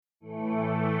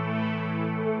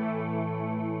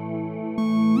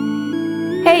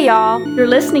Hey y'all, you're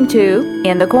listening to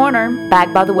In the Corner,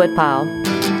 back by the woodpile.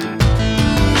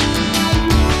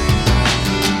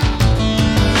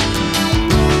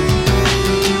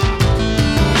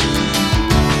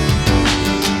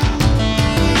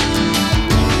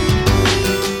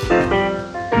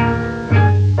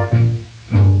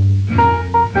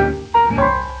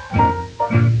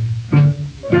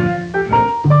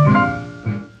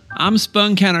 I'm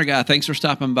Spun Counter Guy. Thanks for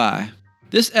stopping by.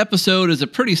 This episode is a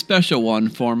pretty special one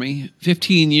for me.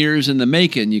 15 years in the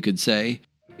making, you could say.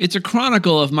 It's a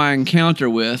chronicle of my encounter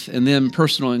with, and then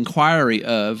personal inquiry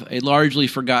of, a largely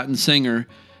forgotten singer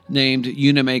named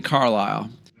Una Mae Carlisle.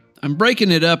 I'm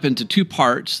breaking it up into two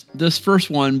parts, this first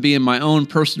one being my own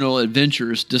personal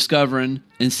adventures discovering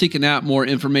and seeking out more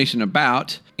information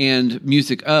about, and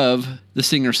music of, the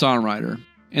singer-songwriter.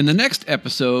 And the next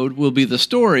episode will be the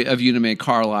story of Una Mae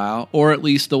Carlisle, or at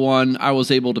least the one I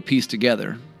was able to piece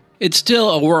together. It's still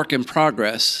a work in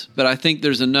progress, but I think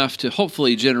there's enough to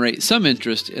hopefully generate some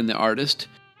interest in the artist.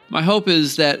 My hope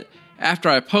is that after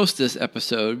I post this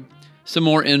episode, some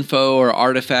more info or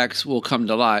artifacts will come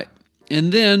to light.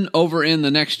 And then, over in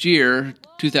the next year,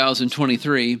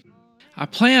 2023, I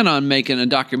plan on making a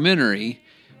documentary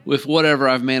with whatever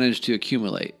I've managed to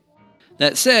accumulate.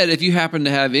 That said, if you happen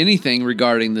to have anything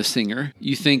regarding the singer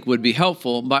you think would be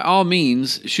helpful, by all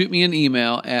means, shoot me an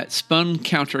email at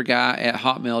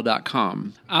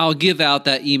spuncounterguy@hotmail.com. I'll give out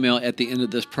that email at the end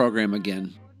of this program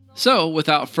again. So,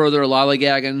 without further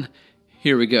lollygagging,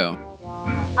 here we go.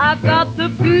 I've got the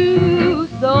blues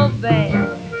so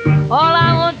bad, all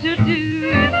I want to do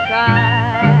is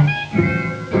cry.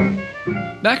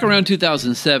 Back around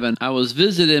 2007, I was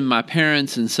visiting my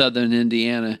parents in southern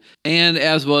Indiana, and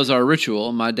as was our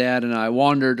ritual, my dad and I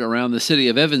wandered around the city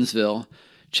of Evansville,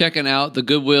 checking out the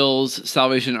Goodwills,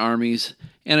 Salvation Armies,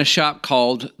 and a shop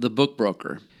called The Book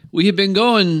Broker. We had been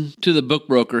going to The Book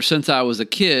Broker since I was a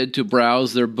kid to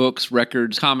browse their books,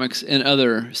 records, comics, and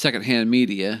other secondhand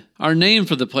media. Our name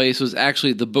for the place was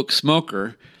actually The Book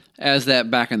Smoker, as that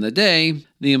back in the day,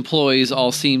 the employees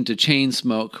all seemed to chain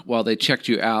smoke while they checked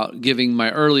you out, giving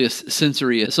my earliest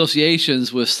sensory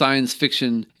associations with science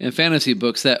fiction and fantasy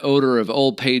books that odor of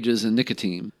old pages and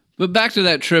nicotine. But back to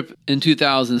that trip in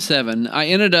 2007, I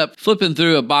ended up flipping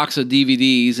through a box of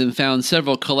DVDs and found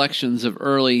several collections of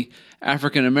early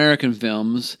African-American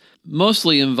films,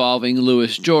 mostly involving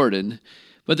Louis Jordan.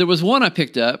 But there was one I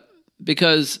picked up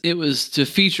because it was to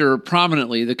feature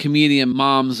prominently the comedian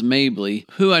Moms Mabley,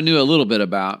 who I knew a little bit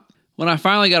about. When I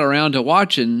finally got around to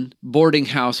watching Boarding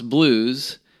House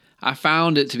Blues, I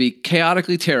found it to be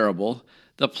chaotically terrible,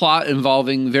 the plot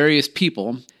involving various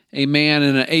people, a man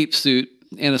in an ape suit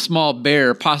and a small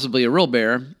bear, possibly a real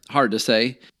bear, hard to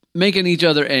say, making each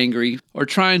other angry or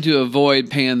trying to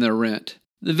avoid paying their rent.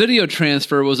 The video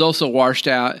transfer was also washed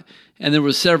out, and there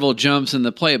was several jumps in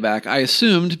the playback, I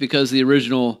assumed because the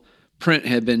original print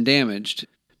had been damaged.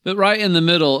 But right in the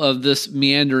middle of this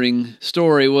meandering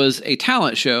story was a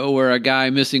talent show where a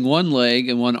guy missing one leg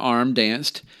and one arm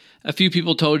danced, a few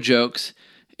people told jokes,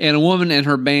 and a woman and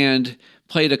her band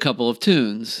played a couple of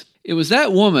tunes. It was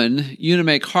that woman, Una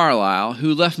Mae Carlisle,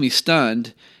 who left me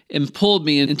stunned and pulled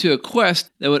me into a quest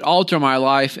that would alter my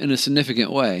life in a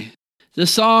significant way. The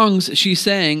songs she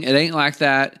sang, It Ain't Like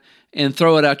That and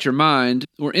Throw It Out Your Mind,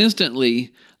 were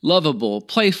instantly lovable,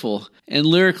 playful, and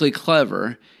lyrically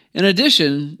clever. In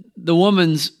addition, the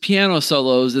woman's piano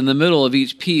solos in the middle of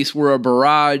each piece were a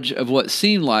barrage of what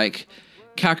seemed like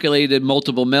calculated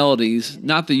multiple melodies,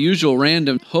 not the usual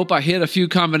random, hope I hit a few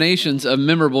combinations of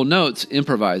memorable notes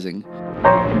improvising.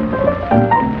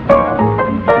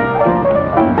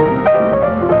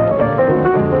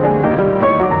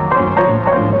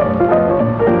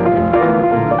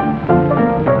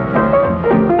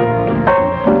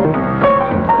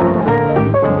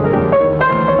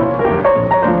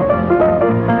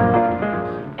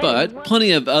 But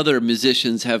plenty of other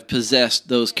musicians have possessed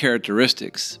those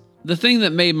characteristics. The thing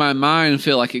that made my mind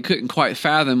feel like it couldn't quite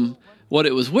fathom what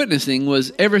it was witnessing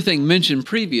was everything mentioned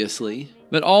previously,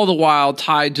 but all the while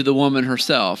tied to the woman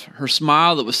herself. Her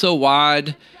smile that was so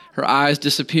wide, her eyes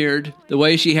disappeared, the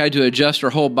way she had to adjust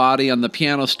her whole body on the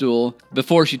piano stool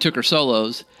before she took her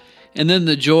solos, and then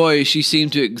the joy she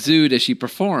seemed to exude as she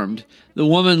performed. The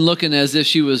woman looking as if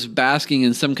she was basking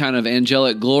in some kind of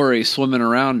angelic glory swimming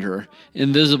around her,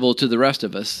 invisible to the rest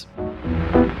of us.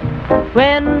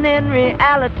 When in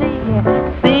reality,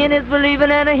 seeing is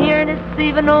believing and hearing is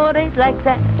deceiving. No, it ain't like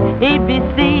that.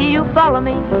 ABC, you follow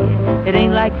me. It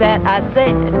ain't like that, I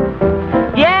said.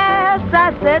 Yes,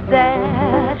 I said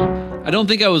that. I don't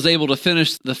think I was able to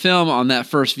finish the film on that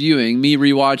first viewing, me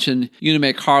rewatching Una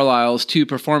Mae Carlisle's two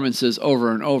performances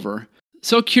over and over.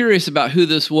 So curious about who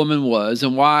this woman was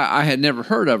and why I had never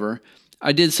heard of her,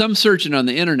 I did some searching on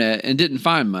the internet and didn't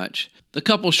find much. The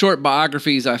couple short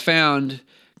biographies I found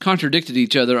contradicted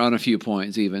each other on a few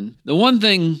points even. The one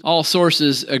thing all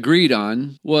sources agreed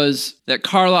on was that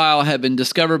Carlyle had been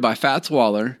discovered by Fats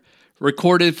Waller,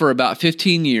 recorded for about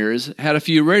 15 years, had a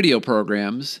few radio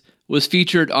programs, was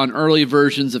featured on early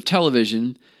versions of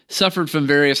television, suffered from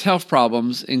various health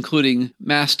problems, including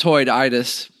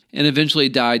mastoiditis, and eventually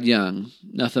died young.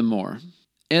 Nothing more.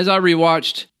 As I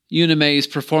rewatched Una Mae's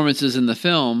performances in the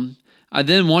film, I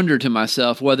then wondered to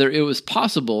myself whether it was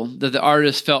possible that the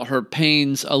artist felt her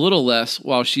pains a little less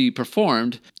while she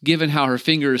performed, given how her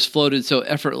fingers floated so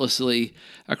effortlessly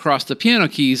across the piano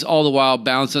keys, all the while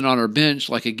bouncing on her bench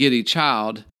like a giddy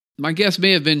child. My guess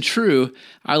may have been true.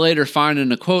 I later find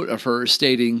in a quote of hers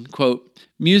stating, quote,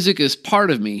 "Music is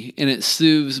part of me, and it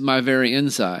soothes my very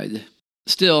inside."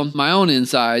 Still, my own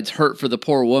insides hurt for the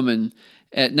poor woman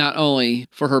at not only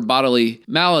for her bodily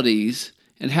maladies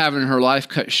and having her life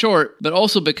cut short, but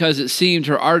also because it seemed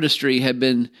her artistry had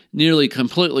been nearly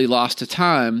completely lost to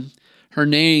time, her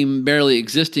name barely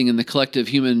existing in the collective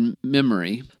human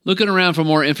memory. Looking around for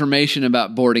more information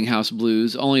about Boarding House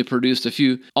Blues only produced a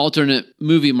few alternate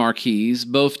movie marquees,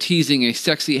 both teasing a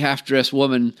sexy half-dressed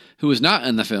woman who was not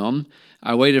in the film.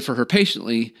 I waited for her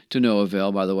patiently, to no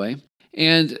avail, by the way.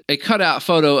 And a cutout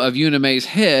photo of Una Mae's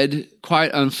head,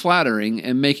 quite unflattering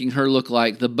and making her look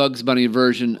like the Bugs Bunny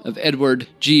version of Edward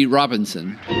G.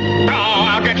 Robinson. Oh,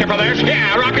 I'll get you for this.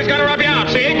 Yeah, Rocky's gonna rub you out.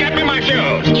 See, get me my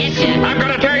shoes. Yes, sir. I'm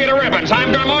gonna tear you to ribbons.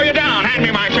 I'm gonna mow you down. Hand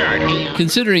me my shirt.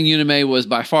 Considering Una Mae was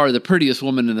by far the prettiest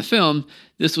woman in the film,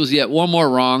 this was yet one more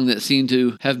wrong that seemed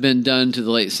to have been done to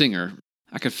the late singer.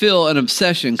 I could feel an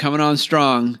obsession coming on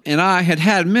strong, and I had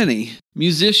had many.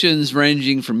 Musicians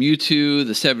ranging from U2,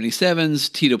 the 77s,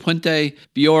 Tito Puente,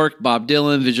 Bjork, Bob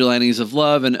Dylan, Vigilantes of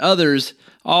Love, and others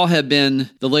all have been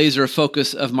the laser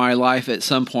focus of my life at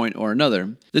some point or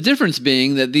another. The difference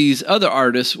being that these other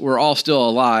artists were all still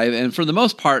alive and for the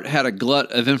most part had a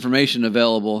glut of information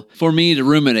available for me to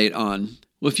ruminate on.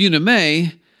 With Una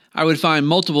Mae, I would find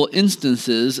multiple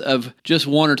instances of just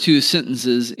one or two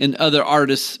sentences in other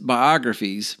artists'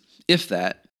 biographies, if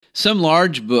that. Some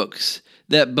large books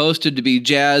that boasted to be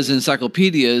jazz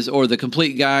encyclopedias or the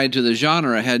complete guide to the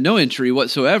genre had no entry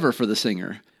whatsoever for the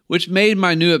singer, which made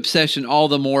my new obsession all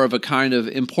the more of a kind of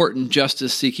important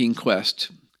justice-seeking quest.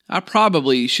 I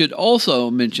probably should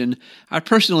also mention I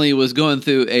personally was going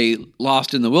through a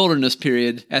lost in the wilderness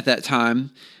period at that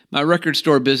time. My record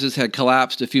store business had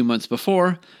collapsed a few months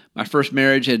before. My first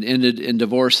marriage had ended in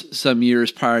divorce some years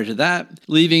prior to that,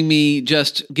 leaving me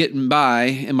just getting by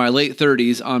in my late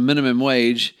 30s on minimum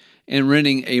wage and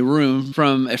renting a room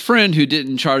from a friend who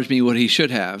didn't charge me what he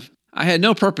should have. I had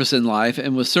no purpose in life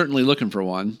and was certainly looking for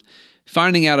one.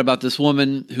 Finding out about this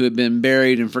woman who had been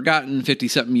buried and forgotten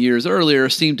 50-something years earlier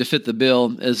seemed to fit the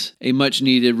bill as a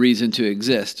much-needed reason to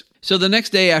exist. So the next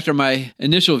day after my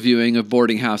initial viewing of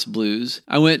Boarding House Blues,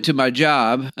 I went to my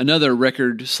job, another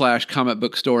record/comic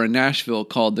book store in Nashville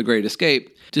called The Great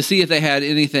Escape, to see if they had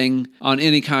anything on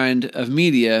any kind of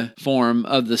media form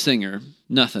of the singer.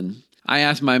 Nothing. I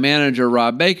asked my manager,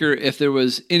 Rob Baker, if there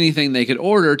was anything they could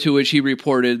order, to which he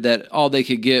reported that all they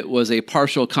could get was a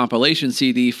partial compilation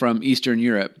CD from Eastern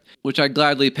Europe, which I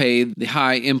gladly paid the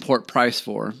high import price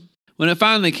for. When it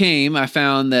finally came, I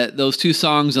found that those two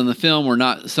songs on the film were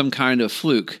not some kind of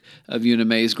fluke of Una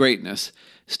Mae's greatness.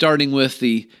 Starting with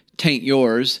the Tain't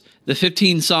Yours, the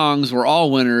 15 songs were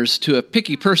all winners to a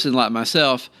picky person like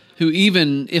myself, who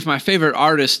even if my favorite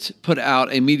artist put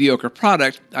out a mediocre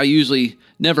product, I usually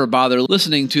never bother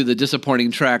listening to the disappointing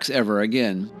tracks ever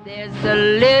again. There's a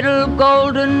little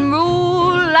golden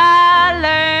rule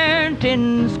I learned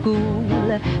in school.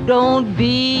 Don't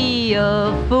be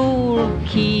a fool,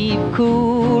 keep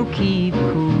cool,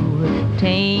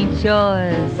 tain't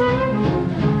yours,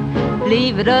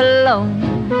 leave it alone,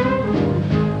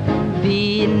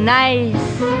 be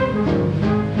nice,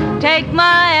 take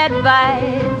my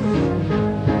advice,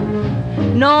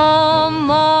 no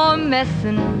more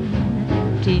messing,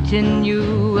 teaching you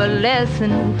a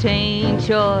lesson, tain't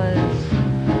yours,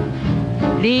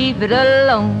 leave it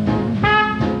alone.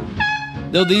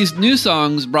 Though these new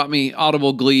songs brought me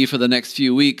audible glee for the next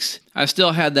few weeks, I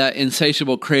still had that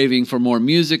insatiable craving for more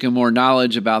music and more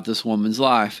knowledge about this woman's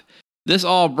life. This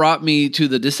all brought me to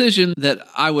the decision that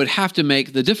I would have to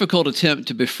make the difficult attempt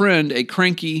to befriend a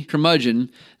cranky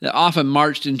curmudgeon that often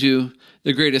marched into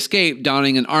The Great Escape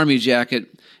donning an army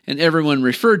jacket and everyone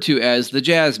referred to as the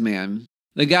Jazz Man.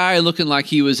 The guy looking like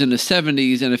he was in his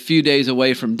 70s and a few days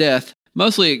away from death,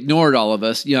 mostly ignored all of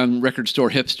us young record store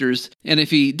hipsters, and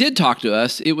if he did talk to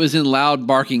us, it was in loud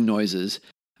barking noises.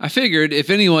 I figured if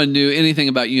anyone knew anything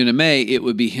about Una Mae, it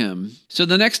would be him. So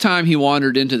the next time he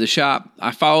wandered into the shop,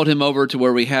 I followed him over to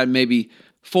where we had maybe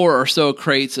 4 or so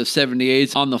crates of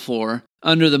 78s on the floor,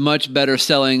 under the much better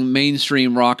selling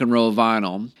mainstream rock and roll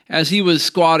vinyl. As he was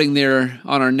squatting there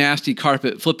on our nasty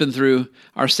carpet flipping through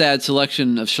our sad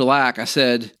selection of shellac, I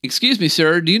said, "Excuse me,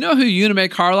 sir, do you know who Una Mae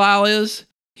Carlisle is?"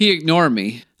 He ignored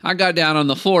me. I got down on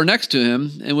the floor next to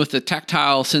him, and with the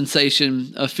tactile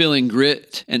sensation of feeling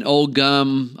grit and old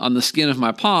gum on the skin of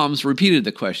my palms, repeated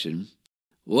the question.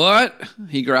 "What?"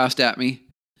 he groused at me.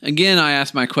 Again I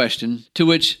asked my question, to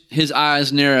which his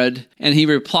eyes narrowed, and he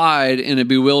replied in a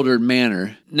bewildered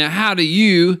manner, "Now how do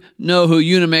you know who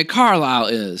Una Mae Carlisle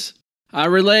is?" I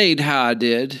relayed how I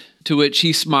did, to which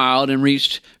he smiled and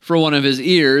reached for one of his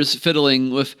ears,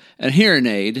 fiddling with a hearing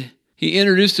aid. He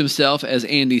introduced himself as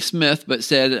Andy Smith, but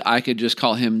said I could just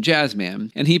call him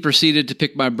Jazzman, and he proceeded to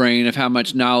pick my brain of how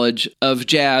much knowledge of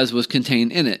jazz was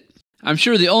contained in it. I'm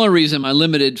sure the only reason my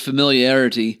limited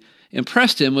familiarity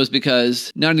impressed him was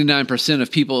because 99%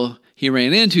 of people he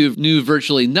ran into knew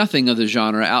virtually nothing of the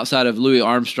genre outside of Louis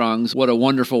Armstrong's What a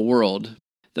Wonderful World.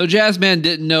 Though Jazzman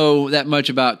didn't know that much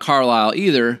about Carlisle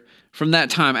either, from that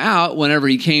time out, whenever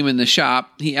he came in the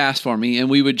shop, he asked for me, and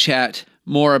we would chat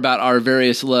more about our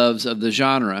various loves of the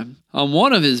genre. On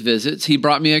one of his visits, he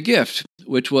brought me a gift,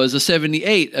 which was a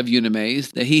 78 of Una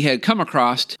Mae's that he had come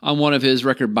across on one of his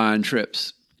record-buying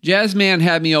trips. Jazzman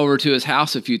had me over to his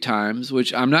house a few times,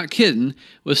 which, I'm not kidding,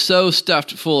 was so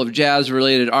stuffed full of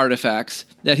jazz-related artifacts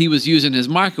that he was using his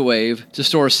microwave to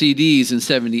store CDs and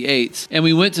 78s, and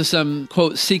we went to some,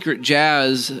 quote, secret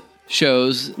jazz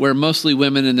shows where mostly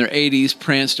women in their 80s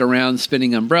pranced around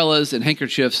spinning umbrellas and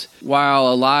handkerchiefs while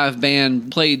a live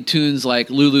band played tunes like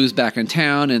Lulu's Back in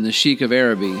Town and The Sheik of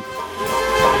Araby.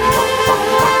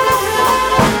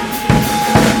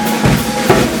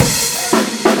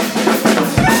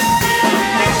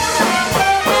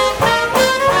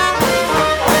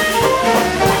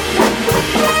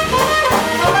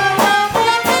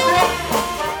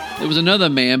 There was another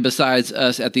man besides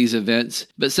us at these events,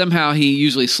 but somehow he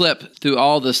usually slept through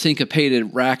all the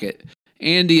syncopated racket.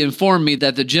 Andy informed me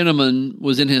that the gentleman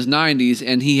was in his 90s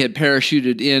and he had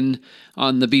parachuted in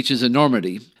on the beaches of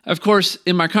Normandy. Of course,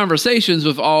 in my conversations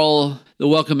with all the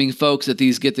welcoming folks at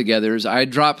these get-togethers, I'd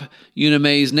drop Una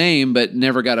Mae's name but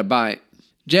never got a bite.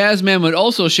 Jazzman would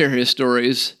also share his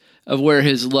stories of where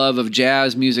his love of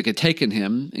jazz music had taken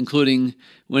him, including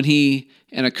when he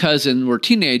and a cousin were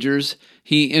teenagers,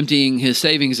 he emptying his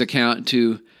savings account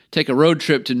to take a road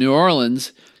trip to New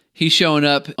Orleans, he showing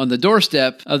up on the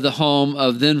doorstep of the home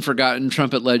of then-forgotten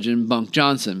trumpet legend Bunk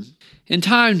Johnson. In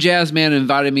time, Jazzman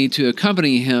invited me to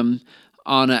accompany him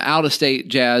on an out-of-state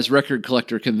jazz record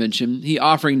collector convention, he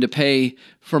offering to pay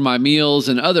for my meals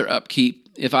and other upkeep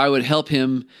if I would help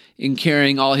him in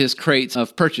carrying all his crates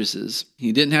of purchases.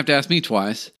 He didn't have to ask me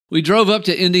twice. We drove up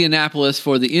to Indianapolis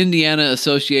for the Indiana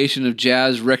Association of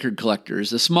Jazz Record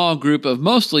Collectors, a small group of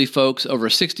mostly folks over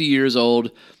 60 years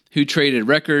old who traded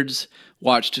records,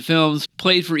 watched films,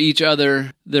 played for each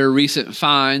other their recent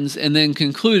finds, and then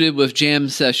concluded with jam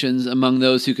sessions among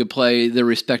those who could play their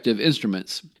respective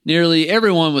instruments. Nearly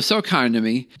everyone was so kind to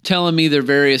me, telling me their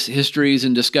various histories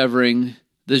and discovering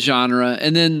the genre,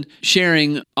 and then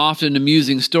sharing often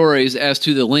amusing stories as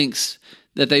to the lengths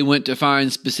that they went to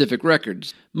find specific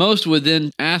records. Most would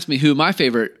then ask me who my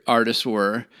favorite artists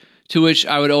were, to which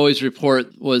I would always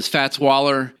report was Fats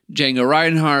Waller, Django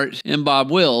Reinhardt, and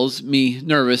Bob Wills, me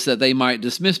nervous that they might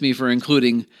dismiss me for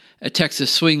including a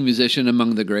Texas swing musician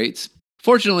among the greats.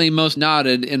 Fortunately, most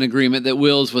nodded in agreement that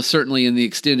Wills was certainly in the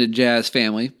extended jazz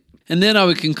family. And then I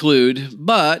would conclude,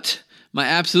 but my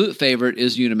absolute favorite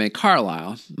is Una Mae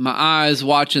Carlisle, my eyes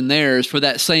watching theirs for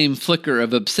that same flicker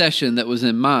of obsession that was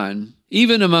in mine.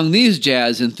 Even among these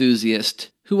jazz enthusiasts,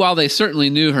 who, while they certainly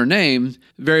knew her name,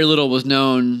 very little was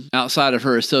known outside of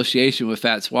her association with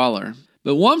Fats Waller.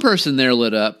 But one person there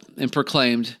lit up and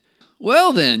proclaimed,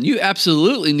 "Well then, you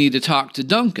absolutely need to talk to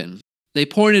Duncan." They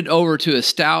pointed over to a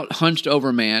stout,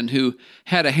 hunched-over man who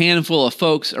had a handful of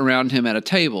folks around him at a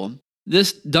table.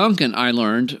 This Duncan, I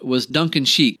learned, was Duncan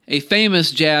Sheik, a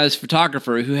famous jazz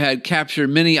photographer who had captured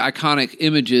many iconic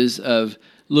images of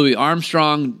Louis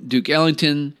Armstrong, Duke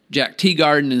Ellington, Jack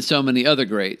Teagarden, and so many other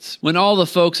greats. When all the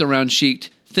folks around Sheik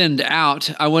thinned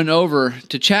out, I went over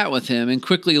to chat with him and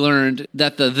quickly learned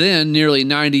that the then nearly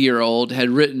 90-year-old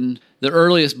had written the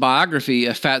earliest biography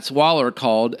of Fats Waller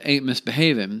called Ain't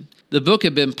Misbehavin'. The book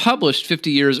had been published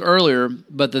 50 years earlier,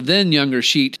 but the then younger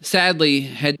Sheet sadly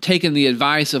had taken the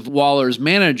advice of Waller's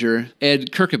manager,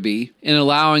 Ed Kirkaby, in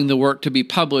allowing the work to be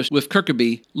published with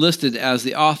Kirkaby listed as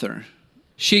the author.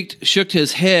 Sheet shook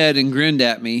his head and grinned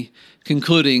at me,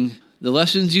 concluding, "The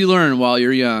lessons you learn while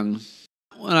you're young."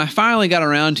 When I finally got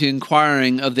around to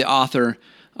inquiring of the author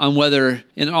on whether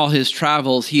in all his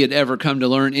travels he had ever come to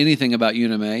learn anything about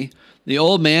Una Mae, the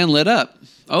old man lit up.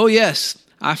 "Oh yes,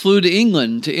 I flew to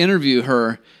England to interview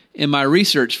her in my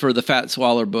research for the Fats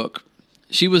Waller book.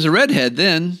 She was a redhead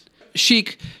then."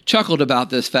 Sheik chuckled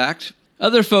about this fact.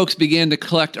 Other folks began to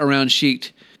collect around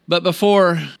Sheik, but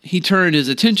before he turned his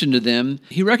attention to them,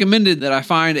 he recommended that I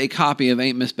find a copy of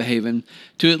Ain't Misbehavin'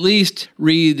 to at least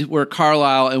read where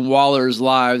Carlyle and Waller's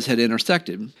lives had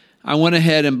intersected. I went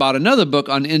ahead and bought another book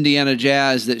on Indiana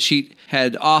jazz that Sheet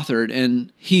had authored,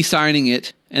 and he signing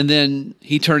it, and then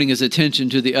he turning his attention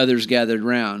to the others gathered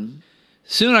round.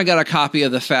 Soon I got a copy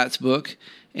of the Fats book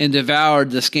and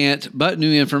devoured the scant but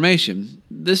new information.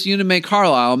 This Una Mae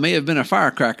Carlyle may have been a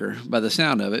firecracker by the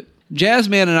sound of it.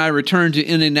 Jazzman and I returned to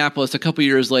Indianapolis a couple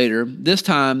years later, this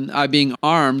time I being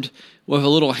armed with a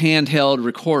little handheld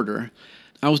recorder.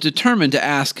 I was determined to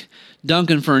ask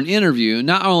Duncan for an interview,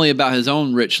 not only about his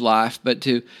own rich life, but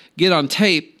to get on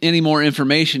tape any more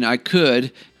information I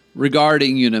could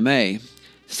regarding Una Mae.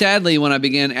 Sadly, when I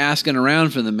began asking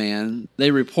around for the man,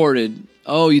 they reported,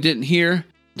 "Oh, you didn't hear?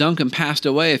 Duncan passed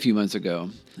away a few months ago."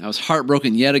 I was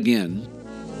heartbroken yet again.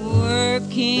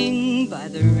 Working by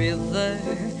the river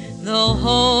the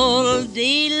whole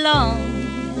day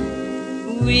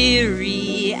long,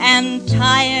 weary and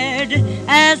tired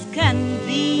as can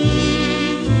be.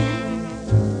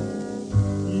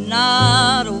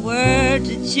 Not a word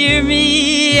to cheer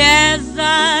me as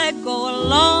I go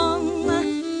along,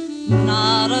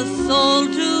 not a soul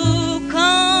to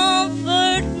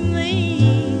comfort me.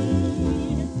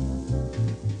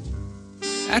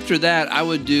 After that, I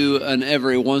would do an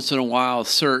every once in a while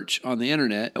search on the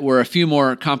internet where a few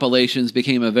more compilations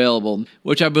became available,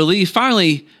 which I believe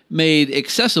finally made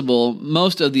accessible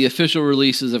most of the official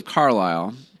releases of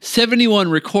Carlyle. 71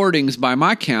 recordings by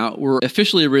my count were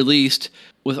officially released,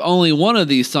 with only one of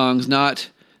these songs not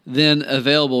then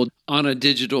available on a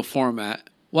digital format.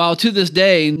 While to this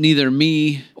day, neither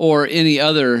me or any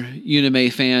other Una Mae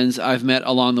fans I've met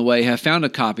along the way have found a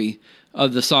copy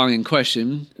of the song in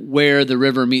question, Where the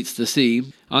River Meets the Sea,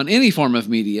 on any form of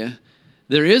media,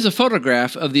 there is a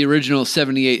photograph of the original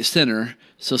 78 center,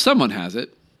 so someone has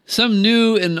it. Some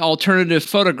new and alternative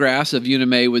photographs of Una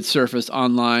Mae would surface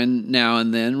online now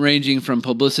and then, ranging from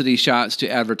publicity shots to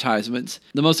advertisements.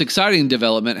 The most exciting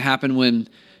development happened when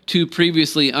two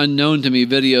previously unknown to me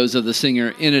videos of the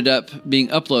singer ended up being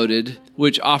uploaded,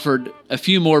 which offered a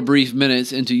few more brief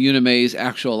minutes into Una Mae's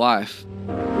actual life.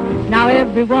 Now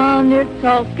everyone is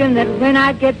talking that when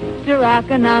I get to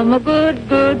rockin', I'm a good,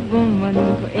 good woman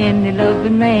for any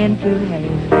loving man to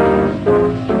have.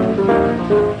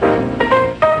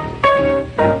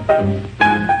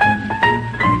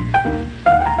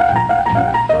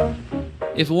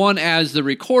 If one adds the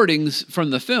recordings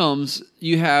from the films,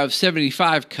 you have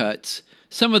 75 cuts,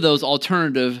 some of those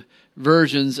alternative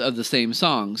versions of the same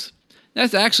songs.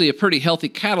 That's actually a pretty healthy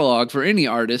catalog for any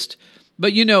artist,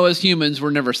 but as humans, we're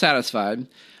never satisfied.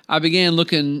 I began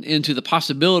looking into the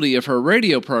possibility of her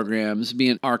radio programs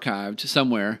being archived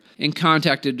somewhere and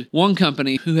contacted one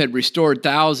company who had restored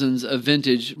thousands of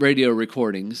vintage radio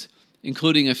recordings,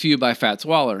 including a few by Fats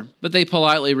Waller, but they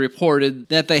politely reported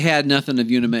that they had nothing of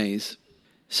Una Mae's.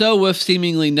 So, with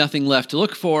seemingly nothing left to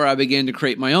look for, I began to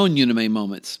create my own Una Mae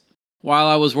moments. While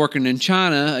I was working in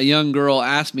China, a young girl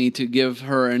asked me to give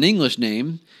her an English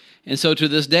name, and so to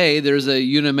this day, there's a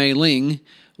Una Mae Ling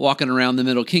walking around the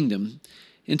Middle Kingdom.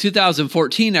 In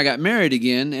 2014, I got married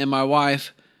again, and my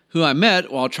wife, who I met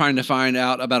while trying to find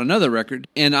out about another record,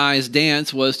 and I's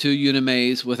dance was to Una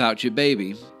Mae's Without You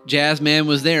Baby. Jazzman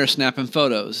was there snapping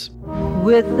photos.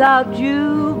 Without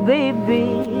you, baby,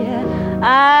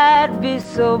 I'd be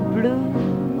so blue.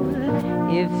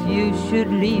 If you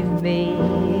should leave me,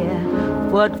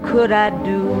 what could I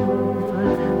do?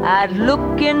 I'd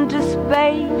look into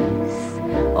space,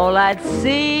 all I'd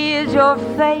see is your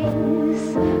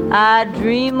face. I'd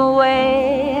dream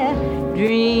away,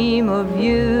 dream of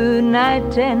you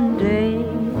night and day.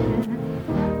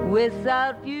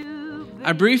 Without you, baby.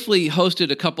 I briefly hosted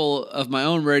a couple of my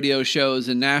own radio shows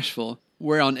in Nashville,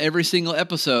 where on every single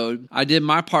episode, I did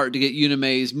my part to get Una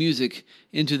Mae's music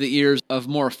into the ears of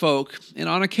more folk, and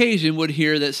on occasion would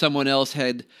hear that someone else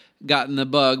had gotten the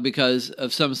bug because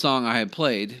of some song I had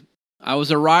played. I was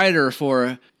a writer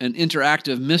for an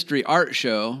interactive mystery art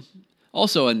show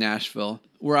also in Nashville,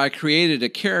 where I created a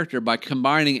character by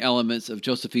combining elements of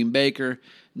Josephine Baker,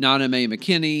 Nana Mae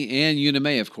McKinney, and Una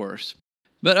Mae, of course.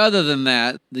 But other than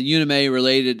that, the Una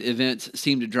Mae-related events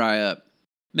seemed to dry up,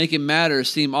 making matters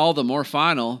seem all the more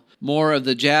final. More of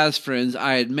the jazz friends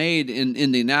I had made in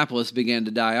Indianapolis began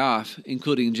to die off,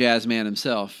 including Jazzman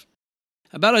himself.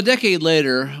 About a decade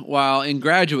later, while in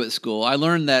graduate school, I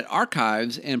learned that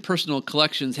archives and personal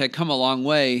collections had come a long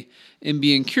way in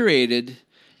being curated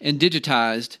and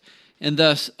digitized, and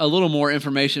thus a little more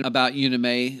information about Una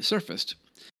Mae surfaced.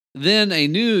 Then a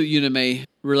new Una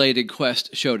Mae-related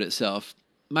quest showed itself.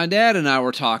 My dad and I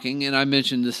were talking, and I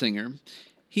mentioned the singer.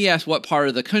 He asked what part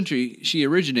of the country she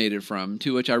originated from,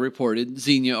 to which I reported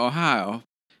Xenia, Ohio.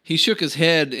 He shook his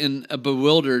head in a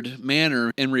bewildered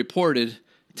manner and reported,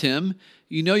 "Tim,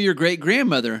 you know your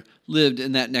great-grandmother lived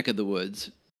in that neck of the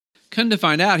woods." Come to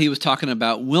find out, he was talking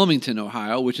about Wilmington,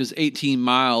 Ohio, which is 18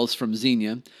 miles from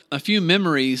Xenia. A few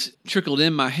memories trickled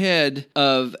in my head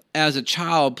of, as a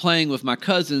child, playing with my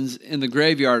cousins in the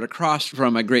graveyard across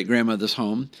from my great-grandmother's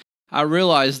home. I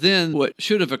realized then what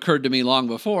should have occurred to me long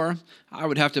before: I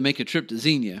would have to make a trip to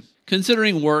Xenia.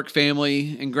 Considering work,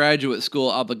 family, and graduate school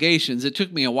obligations, it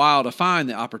took me a while to find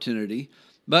the opportunity,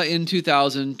 but in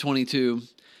 2022,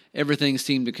 everything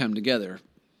seemed to come together.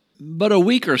 But a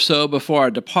week or so before I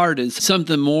departed,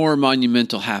 something more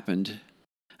monumental happened.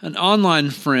 An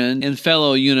online friend and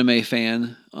fellow Una Mae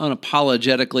fan,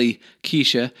 unapologetically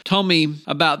Keisha, told me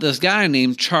about this guy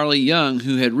named Charlie Young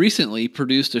who had recently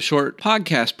produced a short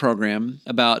podcast program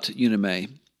about Una Mae.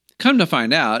 Come to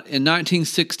find out, in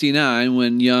 1969,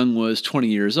 when Young was 20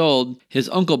 years old, his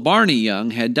uncle Barney Young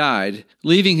had died,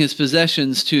 leaving his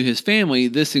possessions to his family.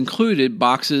 This included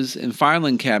boxes and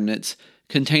filing cabinets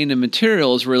containing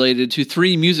materials related to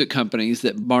 3 music companies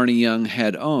that Barney Young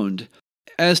had owned.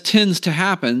 As tends to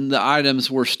happen, the items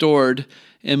were stored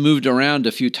and moved around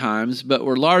a few times, but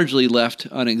were largely left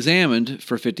unexamined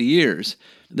for 50 years.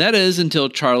 That is, until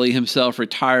Charlie himself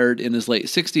retired in his late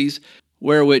 60s,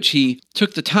 where which he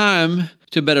took the time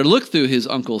to better look through his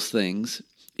uncle's things.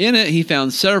 In it, he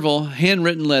found several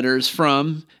handwritten letters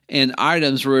from and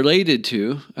items related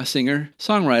to a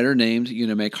singer-songwriter named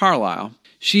Una Mae Carlisle.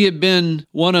 She had been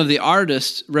one of the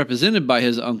artists represented by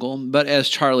his uncle, but as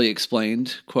Charlie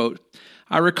explained, quote,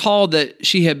 "I recalled that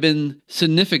she had been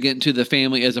significant to the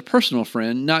family as a personal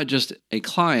friend, not just a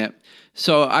client,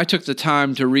 so I took the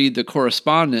time to read the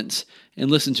correspondence and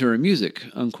listen to her music,"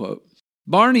 unquote.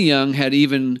 Barney Young had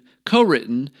even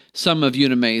co-written some of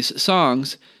Una Mae's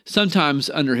songs,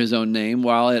 sometimes under his own name,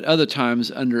 while at other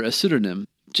times under a pseudonym.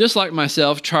 Just like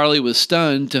myself, Charlie was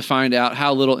stunned to find out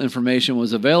how little information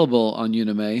was available on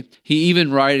Una Mae. He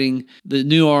even writing the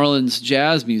New Orleans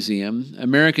Jazz Museum,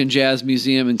 American Jazz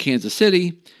Museum in Kansas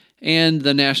City, and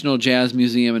the National Jazz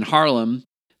Museum in Harlem.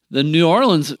 The New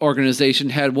Orleans organization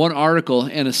had one article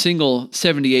and a single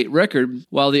 78 record,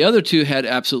 while the other 2 had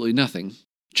absolutely nothing.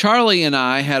 Charlie and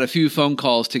I had a few phone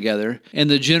calls together, and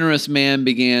the generous man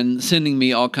began sending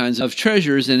me all kinds of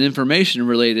treasures and information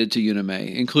related to Una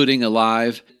Mae, including a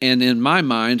live, and in my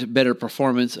mind, better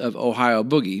performance of Ohio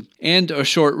Boogie, and a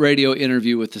short radio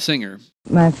interview with the singer.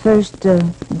 My first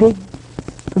big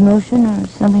promotion or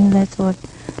something of that sort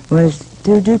was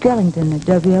to Duke Ellington at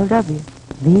WLW.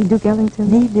 The Duke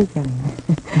Ellington? The Duke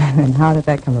Ellington. And how did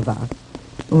that come about?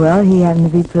 Well, he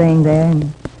happened to be playing there,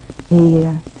 and he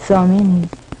saw me, and he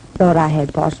thought I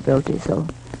had possibilities, so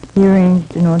he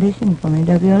arranged an audition for me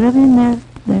at WLW, and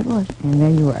there it was. And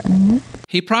there you were. Mm-hmm.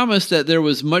 He promised that there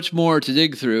was much more to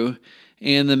dig through,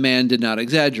 and the man did not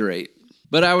exaggerate.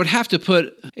 But I would have to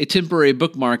put a temporary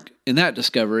bookmark in that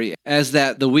discovery, as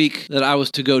that the week that I was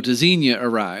to go to Xenia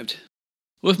arrived.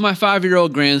 With my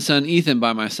 5-year-old grandson Ethan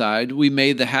by my side, we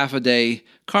made the half-a-day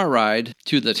car ride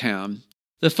to the town.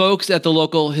 The folks at the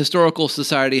local historical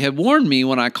society had warned me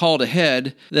when I called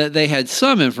ahead that they had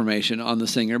some information on the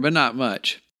singer, but not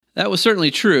much. That was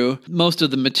certainly true. Most of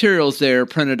the materials there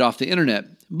printed off the internet.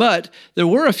 But there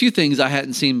were a few things I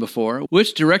hadn't seen before,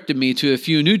 which directed me to a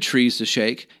few new trees to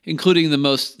shake, including the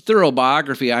most thorough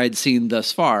biography I had seen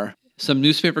thus far, some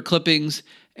newspaper clippings,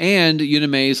 and Una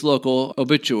Mae's local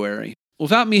obituary.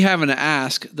 Without me having to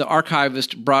ask, the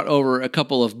archivist brought over a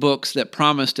couple of books that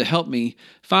promised to help me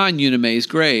find Una Mae's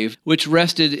grave, which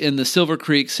rested in the Silver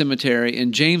Creek Cemetery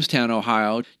in Jamestown,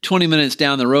 Ohio, 20 minutes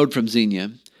down the road from Xenia.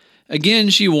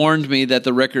 Again, she warned me that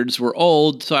the records were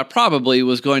old, so I probably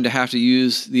was going to have to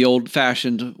use the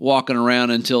old-fashioned walking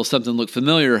around until something looked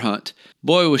familiar hunt.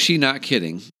 Boy, was she not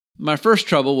kidding. My first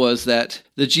trouble was that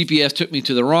the GPS took me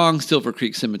to the wrong Silver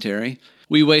Creek Cemetery.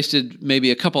 We wasted maybe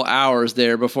a couple hours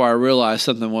there before I realized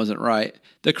something wasn't right.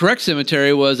 The correct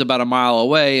cemetery was about a mile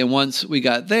away, and once we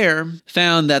got there,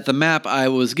 found that the map I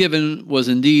was given was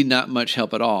indeed not much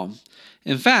help at all.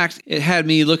 In fact, it had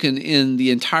me looking in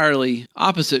the entirely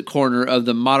opposite corner of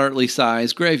the moderately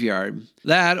sized graveyard.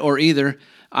 That, or either,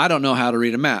 I don't know how to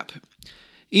read a map.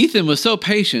 Ethan was so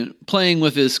patient, playing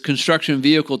with his construction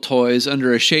vehicle toys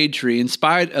under a shade tree in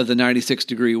spite of the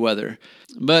 96-degree weather.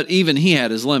 But even he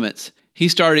had his limits.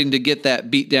 He's starting to get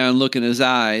that beat-down look in his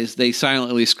eyes, they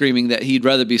silently screaming that he'd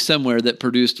rather be somewhere that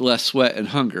produced less sweat and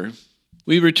hunger.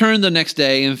 We returned the next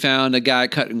day and found a guy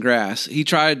cutting grass. He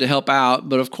tried to help out,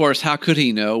 but of course, how could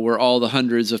he know where all the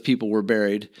hundreds of people were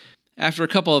buried? After a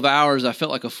couple of hours, I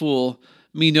felt like a fool.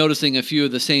 Me noticing a few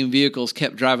of the same vehicles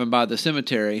kept driving by the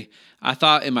cemetery, I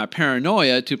thought in my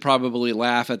paranoia to probably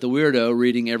laugh at the weirdo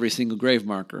reading every single grave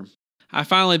marker. I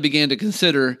finally began to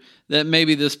consider that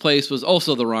maybe this place was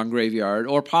also the wrong graveyard,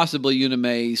 or possibly Una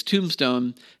Mae's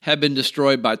tombstone had been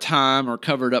destroyed by time or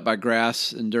covered up by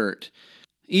grass and dirt.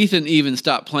 Ethan even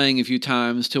stopped playing a few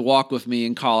times to walk with me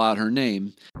and call out her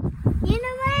name. Una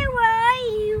Mae, where are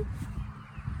you?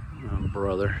 Oh,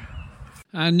 brother.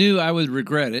 I knew I would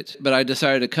regret it, but I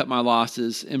decided to cut my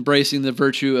losses, embracing the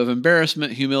virtue of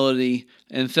embarrassment, humility,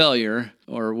 and failure,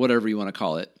 or whatever you want to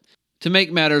call it. To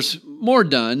make matters more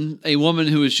done, a woman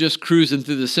who was just cruising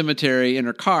through the cemetery in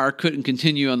her car couldn't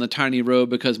continue on the tiny road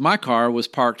because my car was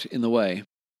parked in the way.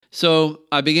 So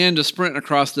I began to sprint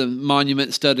across the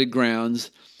monument-studded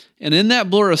grounds, and in that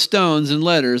blur of stones and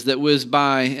letters that whizzed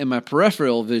by in my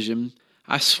peripheral vision,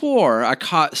 I swore I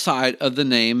caught sight of the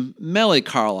name Melly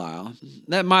Carlisle.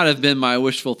 That might have been my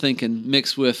wishful thinking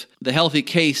mixed with the healthy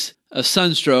case of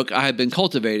sunstroke I had been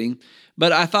cultivating,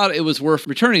 but I thought it was worth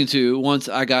returning to once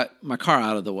I got my car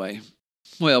out of the way.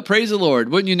 Well, praise the Lord,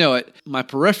 wouldn't you know it, my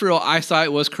peripheral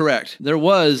eyesight was correct. There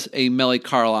was a Melly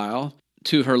Carlisle.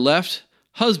 To her left,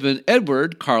 husband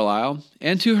Edward Carlisle,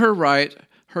 and to her right,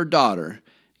 her daughter,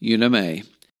 Una Mae.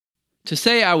 To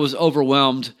say I was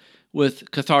overwhelmed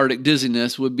with cathartic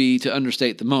dizziness would be to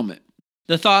understate the moment.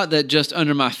 The thought that just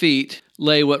under my feet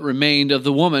lay what remained of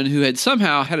the woman who had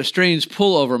somehow had a strange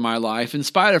pull over my life in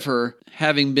spite of her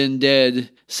having been dead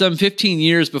some 15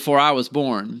 years before I was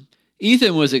born.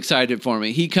 Ethan was excited for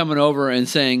me, he coming over and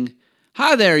saying,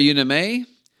 "Hi there, Una Mae."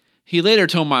 He later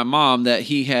told my mom that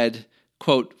he had,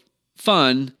 quote,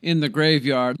 fun in the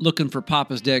graveyard looking for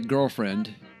Papa's dead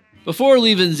girlfriend. Before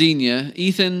leaving Xenia,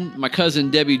 Ethan, my cousin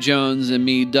Debbie Jones, and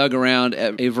me dug around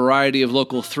at a variety of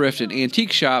local thrift and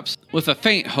antique shops with a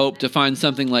faint hope to find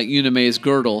something like Una Mae's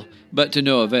girdle, but to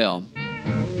no avail.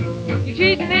 You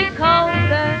treat me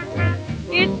colder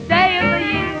each day of the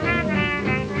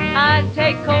year. I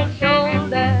take cold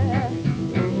shoulder.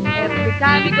 Every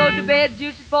time you go to bed,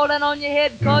 juice is falling on your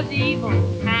head 'cause you're evil,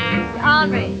 you're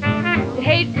ornery, you're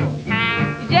hateful,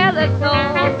 you're jealous,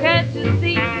 oh, can't you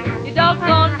see? You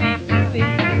doggone me to be. So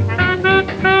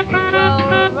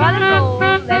run and roll,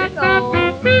 let it go.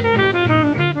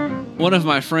 One of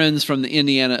my friends from the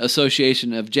Indiana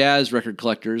Association of Jazz Record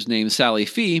Collectors named Sally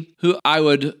Fee, who I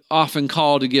would often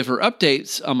call to give her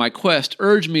updates on my quest,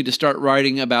 urged me to start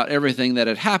writing about everything that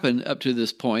had happened up to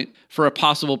this point for a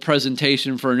possible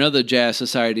presentation for another jazz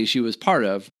society she was part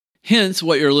of. Hence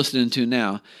what you're listening to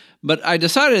now. But I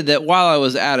decided that while I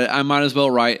was at it, I might as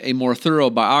well write a more thorough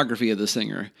biography of the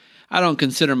singer. I don't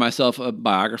consider myself a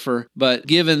biographer, but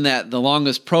given that the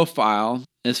longest profile,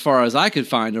 as far as I could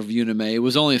find of Una Mae,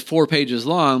 was only 4 pages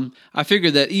long, I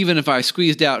figured that even if I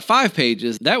squeezed out 5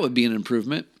 pages, that would be an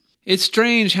improvement. It's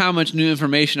strange how much new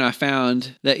information I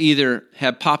found that either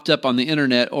had popped up on the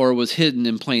internet or was hidden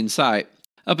in plain sight.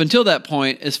 Up until that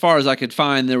point, as far as I could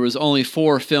find, there was only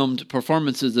 4 filmed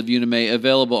performances of Una Mae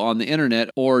available on the internet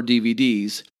or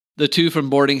DVDs. The 2 from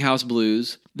Boarding House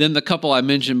Blues, then the couple I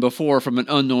mentioned before from an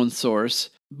unknown source.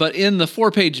 But in the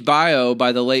 4-page bio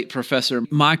by the late Professor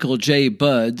Michael J.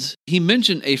 Buds, he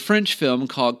mentioned a French film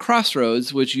called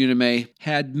Crossroads, which Una Mae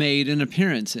had made an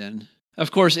appearance in. Of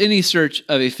course, any search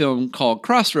of a film called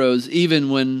Crossroads, even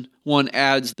when one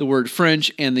adds the word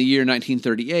French and the year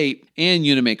 1938 and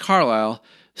Una Mae Carlisle,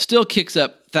 still kicks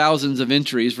up thousands of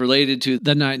entries related to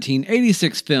the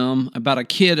 1986 film about a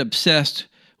kid obsessed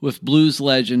with blues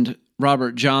legend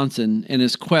Robert Johnson and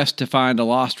his quest to find a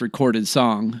lost recorded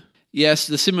song. Yes,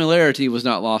 the similarity was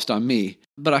not lost on me,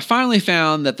 but I finally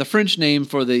found that the French name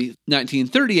for the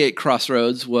 1938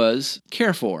 Crossroads was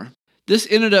Carrefour. This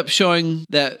ended up showing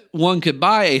that one could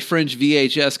buy a French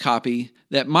VHS copy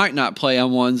that might not play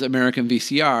on one's American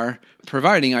VCR,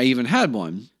 providing I even had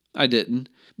one. I didn't.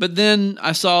 But then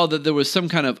I saw that there was some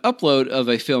kind of upload of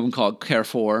a film called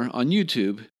Carrefour on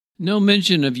YouTube. No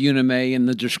mention of Una Mae in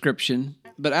the description.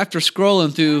 but after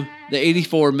scrolling through the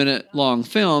 84-minute-long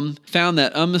film, found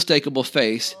that unmistakable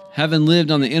face, having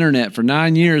lived on the internet for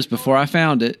 9 years before I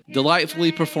found it,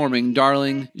 delightfully performing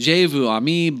Darling, Je vous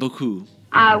aime beaucoup.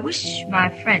 I wish my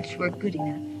French were good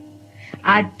enough.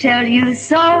 I'd tell you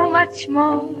so much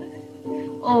more.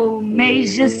 Oh,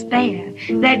 mais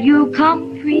j'espère that you'll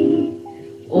come free.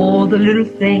 All the little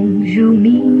things you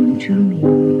mean to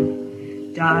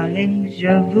me. Darling,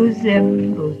 je vous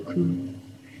aime beaucoup.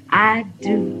 I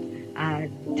do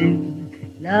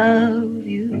love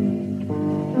you.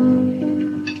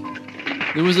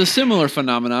 There was a similar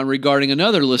phenomenon regarding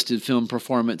another listed film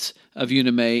performance of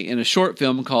Una Mae in a short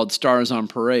film called Stars on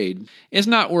Parade. It's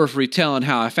not worth retelling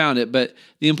how I found it, but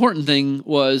the important thing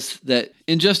was that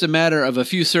in just a matter of a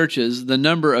few searches, the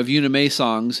number of Una Mae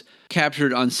songs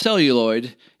captured on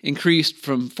celluloid increased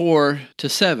from 4 to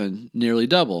 7, nearly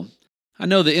double. I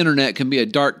know the internet can be a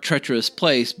dark, treacherous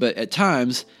place, but at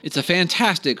times, it's a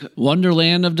fantastic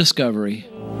wonderland of discovery.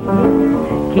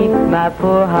 Keep my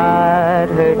poor heart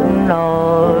hurting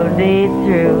all day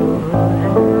through.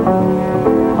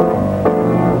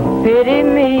 Pity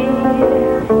me,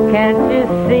 can't you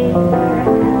see?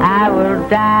 I will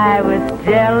die with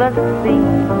jealousy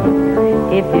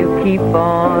if you keep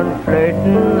on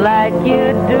flirting like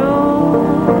you do.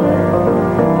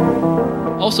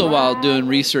 Also, while doing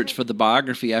research for the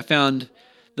biography, I found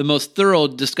the most thorough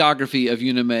discography of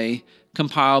Una Mae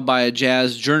compiled by a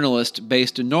jazz journalist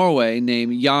based in Norway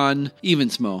named Jan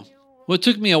Evensmo. What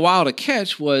took me a while to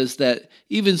catch was that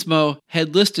Evensmo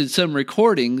had listed some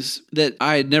recordings that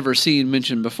I had never seen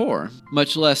mentioned before,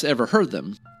 much less ever heard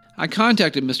them. I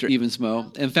contacted Mr.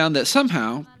 Evensmo and found that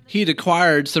somehow he'd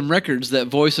acquired some records that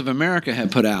Voice of America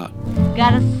had put out.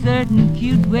 Got a certain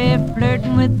cute way of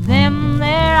flirting with them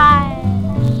their eyes.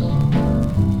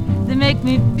 They make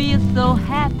me feel so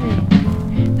happy.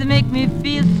 They make me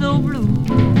feel so blue.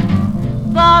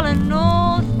 Falling,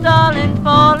 oh, stalling,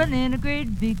 falling in a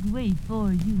great big way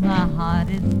for you. My heart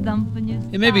is thumping you.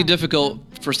 It may be difficult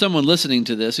for someone listening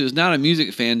to this who is not a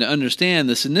music fan to understand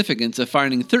the significance of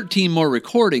finding 13 more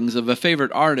recordings of a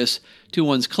favorite artist to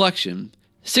one's collection,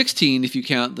 16 if you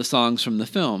count the songs from the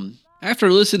film. After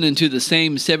listening to the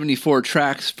same 74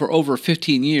 tracks for over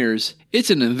 15 years, it's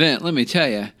an event, let me tell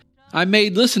you. I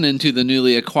made listening to the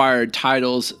newly acquired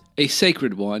titles a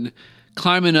sacred one,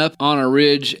 climbing up on a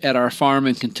ridge at our farm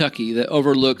in Kentucky that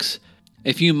overlooks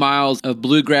a few miles of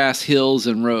bluegrass hills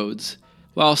and roads,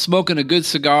 while smoking a good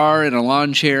cigar in a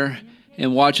lawn chair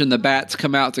and watching the bats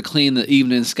come out to clean the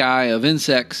evening sky of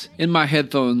insects. In my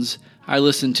headphones, I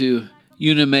listen to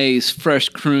Una Mae's fresh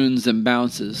croons and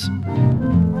bounces.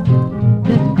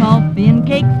 This coffee and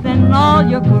cakes and all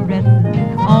your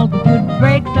caresses, all the good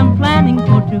breaks I'm planning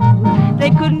for two. They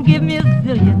couldn't give me a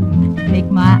zillion to take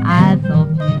my eyes off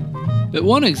you. But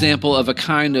one example of a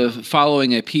kind of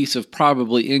following a piece of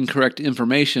probably incorrect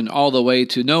information all the way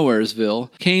to Nowheresville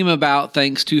came about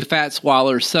thanks to Fats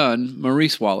Waller's son,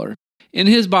 Maurice Waller. In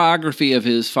his biography of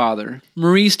his father,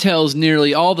 Maurice tells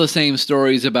nearly all the same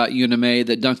stories about Una Mae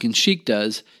that Duncan Sheik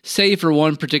does, save for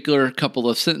one particular couple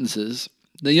of sentences.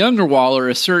 The younger Waller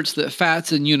asserts that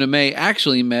Fats and Una Mae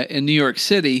actually met in New York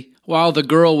City while the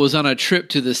girl was on a trip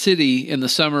to the city in the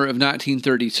summer of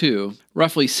 1932,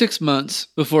 roughly 6 months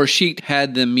before Sheik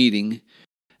had them meeting.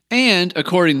 And,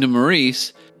 according to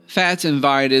Maurice, Fats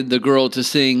invited the girl to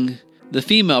sing the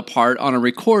female part on a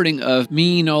recording of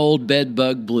Mean Old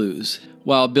Bedbug Blues,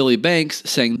 while Billy Banks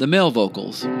sang the male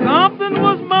vocals. Something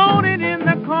was moaning in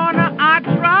the corner, I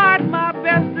tried my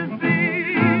best to see.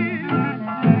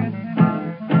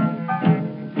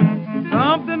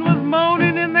 Something was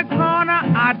moaning in the corner,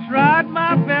 I tried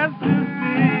my best to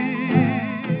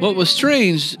see. What was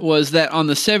strange was that on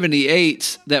the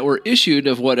 78s that were issued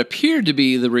of what appeared to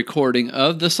be the recording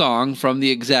of the song from the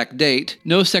exact date,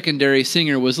 no secondary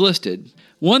singer was listed.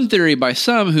 One theory by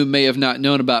some who may have not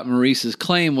known about Maurice's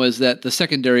claim was that the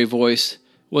secondary voice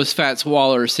was Fats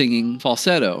Waller singing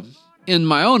falsetto. In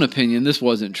my own opinion, this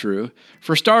wasn't true.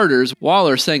 For starters,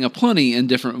 Waller sang aplenty in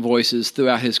different voices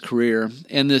throughout his career,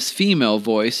 and this female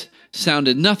voice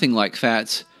sounded nothing like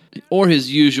Fats or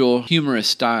his usual humorous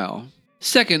style.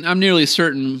 Second, I'm nearly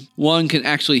certain one can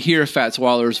actually hear Fats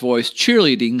Waller's voice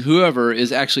cheerleading whoever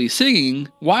is actually singing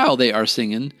while they are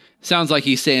singing. Sounds like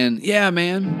he's saying, "Yeah,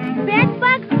 man."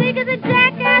 Bedbugs big as a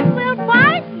jackass will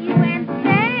bite you and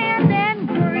stand and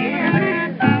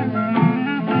grin.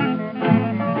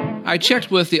 I checked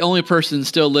with the only person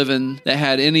still living that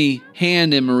had any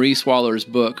hand in Maurice Waller's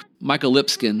book, Michael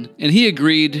Lipskin, and he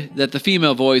agreed that the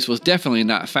female voice was definitely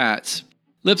not Fats.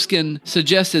 Lipskin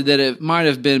suggested that it might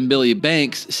have been Billy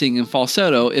Banks singing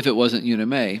falsetto if it wasn't Una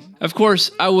Mae. Of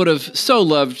course, I would have so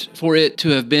loved for it to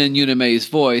have been Una Mae's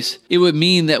voice. It would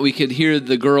mean that we could hear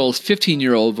the girl's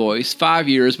 15-year-old voice 5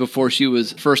 years before she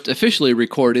was first officially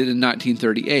recorded in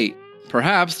 1938.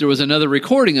 Perhaps there was another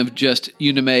recording of just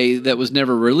Una Mae that was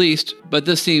never released, but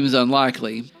this seems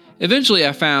unlikely. Eventually,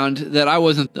 I found that I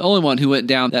wasn't the only one who went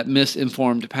down that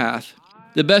misinformed path.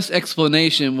 The best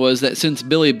explanation was that since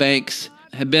Billy Banks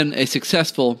had been a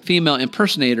successful female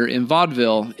impersonator in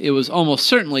vaudeville, it was almost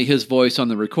certainly his voice on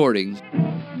the recording.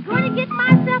 I'm gonna get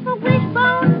myself a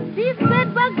wishbone. These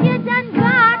bedbugs here done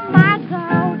got my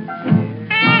goat.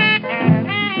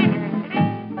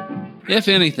 If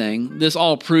anything, this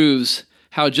all proves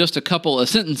how just a couple of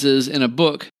sentences in a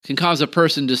book can cause a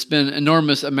person to spend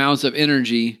enormous amounts of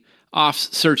energy off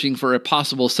searching for a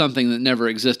possible something that never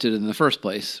existed in the first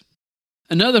place.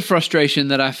 Another frustration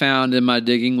that I found in my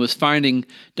digging was finding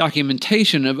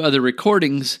documentation of other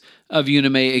recordings of Una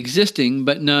Mae existing,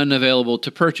 but none available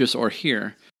to purchase or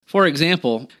hear. For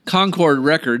example, Concord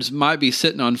Records might be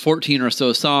sitting on 14 or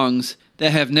so songs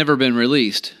that have never been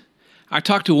released. I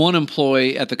talked to one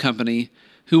employee at the company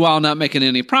who, while not making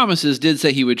any promises, did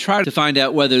say he would try to find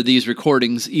out whether these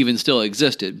recordings even still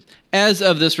existed. As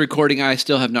of this recording, I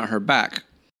still have not heard back.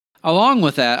 Along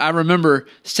with that, I remember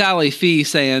Sally Fee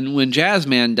saying when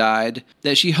Jazzman died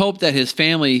that she hoped that his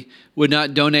family would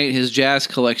not donate his jazz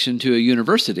collection to a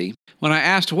university. When I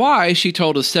asked why, she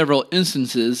told us several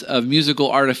instances of musical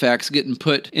artifacts getting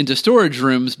put into storage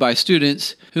rooms by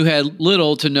students who had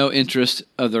little to no interest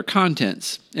of their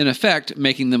contents, in effect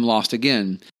making them lost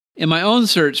again. In my own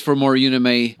search for more Una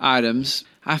Mae items,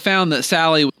 I found that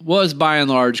Sally was by and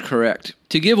large correct.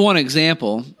 To give one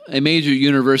example, a major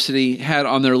university had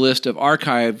on their list of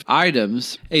archived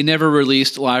items a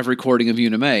never-released live recording of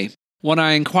Una Mae. When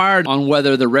I inquired on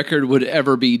whether the record would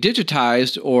ever be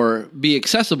digitized or be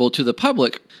accessible to the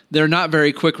public, their not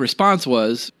very quick response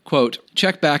was, quote,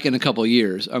 "Check back in a couple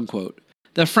years," unquote.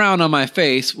 The frown on my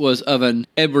face was of an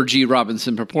Edward G.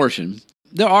 Robinson proportion.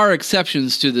 There are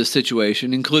exceptions to this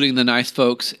situation, including the nice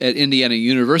folks at Indiana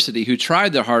University who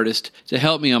tried their hardest to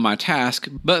help me on my task,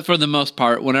 but for the most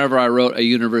part, whenever I wrote a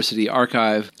university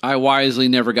archive, I wisely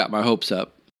never got my hopes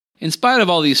up. In spite of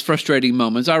all these frustrating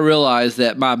moments, I realized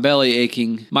that my belly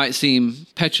aching might seem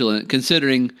petulant,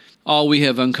 considering all we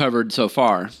have uncovered so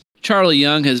far. Charlie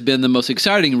Young has been the most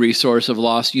exciting resource of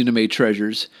lost Una Mae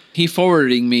treasures. He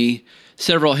forwarding me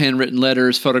several handwritten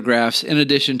letters, photographs, in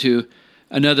addition to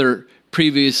another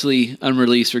previously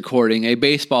unreleased recording, a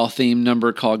baseball-themed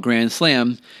number called Grand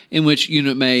Slam, in which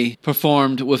Una Mae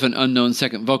performed with an unknown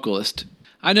second vocalist.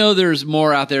 I know there's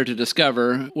more out there to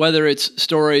discover, whether it's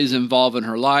stories involving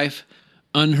her life,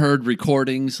 unheard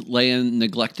recordings laying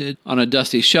neglected on a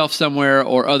dusty shelf somewhere,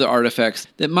 or other artifacts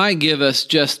that might give us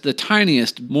just the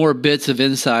tiniest more bits of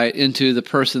insight into the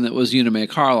person that was Una Mae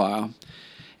Carlisle.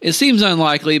 It seems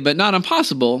unlikely, but not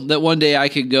impossible, that one day I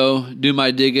could go do my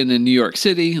digging in New York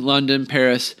City, London,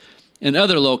 Paris, and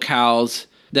other locales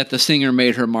that the singer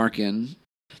made her mark in.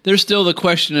 There's still the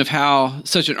question of how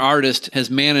such an artist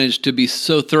has managed to be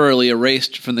so thoroughly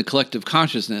erased from the collective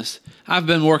consciousness. I've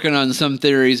been working on some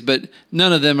theories, but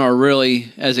none of them are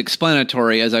really as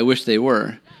explanatory as I wish they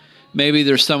were. Maybe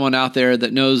there's someone out there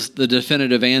that knows the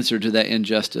definitive answer to that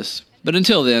injustice. But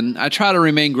until then, I try to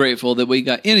remain grateful that we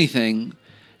got anything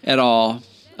at all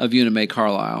of Una Mae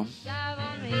Carlisle.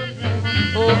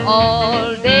 Oh,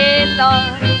 all day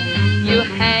long you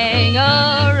hang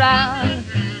around.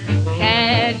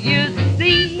 Can't you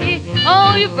see?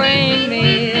 Oh, you bring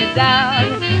me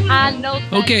down. I know.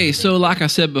 Okay, so like I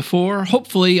said before,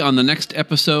 hopefully on the next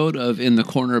episode of In the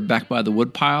Corner Back by the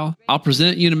Woodpile, I'll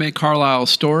present Una Mae Carlisle's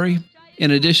story, in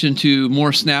addition to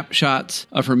more snapshots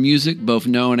of her music, both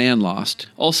known and lost.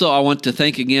 Also, I want to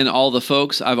thank again all the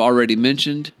folks I've already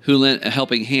mentioned who lent a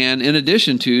helping hand, in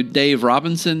addition to Dave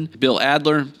Robinson, Bill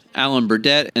Adler, Alan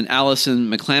Burdett, and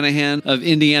Allison McClanahan of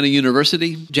Indiana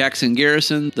University, Jackson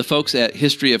Garrison, the folks at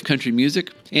History of Country Music,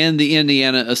 and the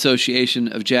Indiana Association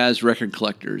of Jazz Record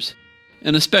Collectors.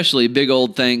 And especially big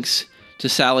old thanks to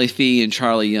Sally Fee and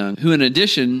Charlie Young, who in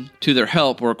addition to their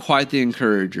help were quite the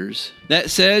encouragers.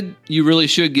 That said, you really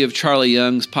should give Charlie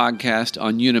Young's podcast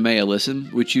on Una Mae a listen,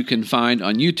 which you can find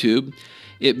on YouTube,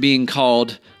 it being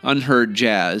called Unheard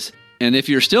Jazz. And if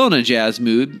you're still in a jazz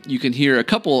mood, you can hear a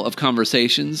couple of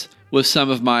conversations with some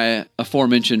of my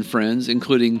aforementioned friends,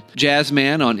 including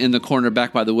Jazzman on In the Corner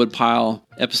Back by the Woodpile,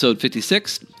 episode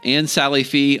 56, and Sally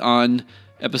Fee on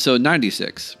episode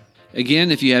 96.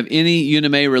 Again, if you have any Una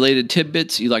Mae related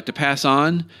tidbits you'd like to pass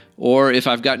on, Or if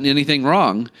I've gotten anything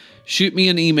wrong, shoot me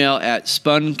an email at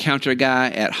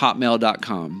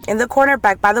spuncounterguy@hotmail.com. In the Corner,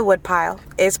 Back by the Woodpile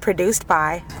is produced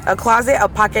by A Closet, a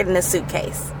Pocket, and a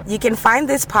Suitcase. You can find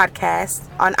this podcast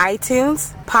on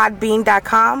iTunes,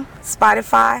 Podbean.com,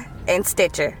 Spotify, and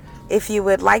Stitcher. If you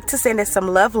would like to send us some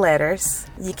love letters,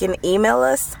 you can email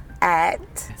us at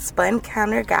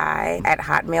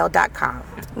spuncounterguy@hotmail.com.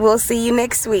 We'll see you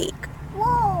next week.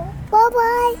 Whoa,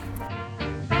 bye-bye.